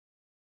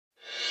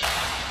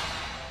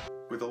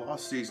With the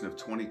lost season of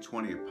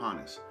 2020 upon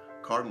us,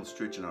 Cardinal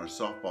STRITCH and our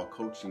softball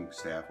coaching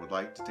staff would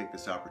like to take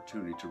this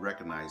opportunity to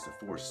recognize the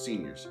 4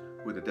 seniors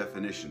with a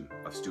definition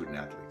of student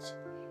athletes.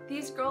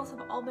 These girls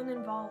have all been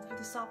involved with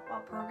the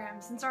softball program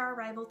since our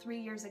arrival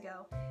 3 years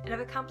ago and have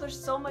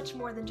accomplished so much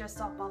more than just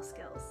softball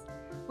skills.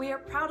 We are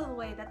proud of the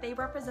way that they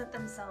represent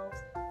themselves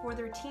for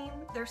their team,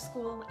 their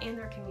school, and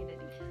their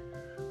community.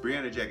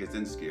 Brianna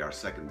Jagodzinski, our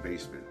second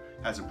baseman,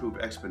 has improved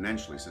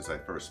exponentially since I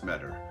first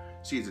met her.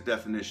 She is a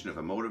definition of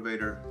a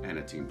motivator and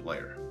a team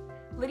player.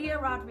 Lydia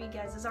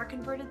Rodriguez is our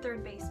converted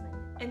third baseman,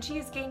 and she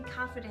has gained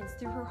confidence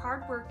through her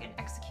hard work and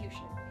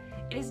execution.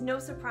 It is no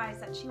surprise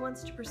that she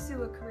wants to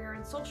pursue a career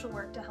in social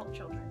work to help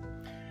children.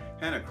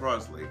 Hannah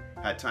Crosley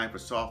had time for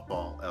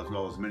softball as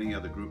well as many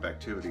other group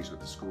activities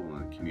with the school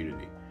and the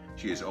community.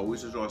 She is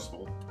always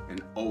resourceful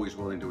and always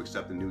willing to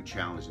accept a new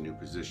challenge and new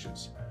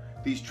positions.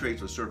 These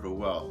traits will serve her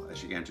well as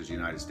she enters the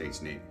United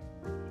States Navy.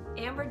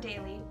 Amber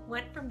Daly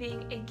went from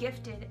being a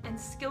gifted and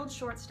skilled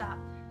shortstop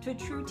to a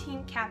true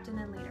team captain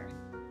and leader.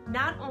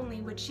 Not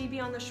only would she be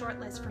on the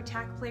shortlist for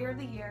TAC Player of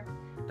the Year,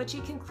 but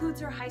she concludes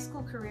her high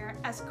school career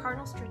as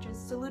Cardinal STRITCH's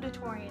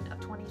salutatorian of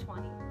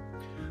 2020.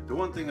 The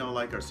one thing I would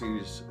like our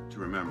seniors to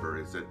remember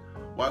is that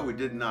while we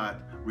did not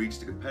reach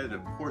the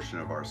competitive portion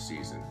of our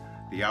season,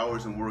 the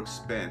hours and work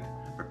spent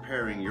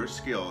preparing your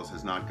skills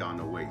has not gone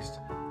to waste.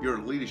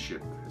 Your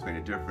leadership has made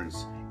a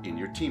difference in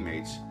your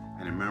teammates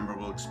and a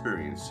memorable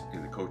experience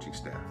in the coaching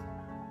staff.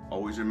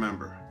 Always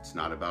remember, it's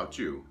not about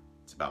you,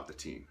 it's about the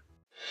team.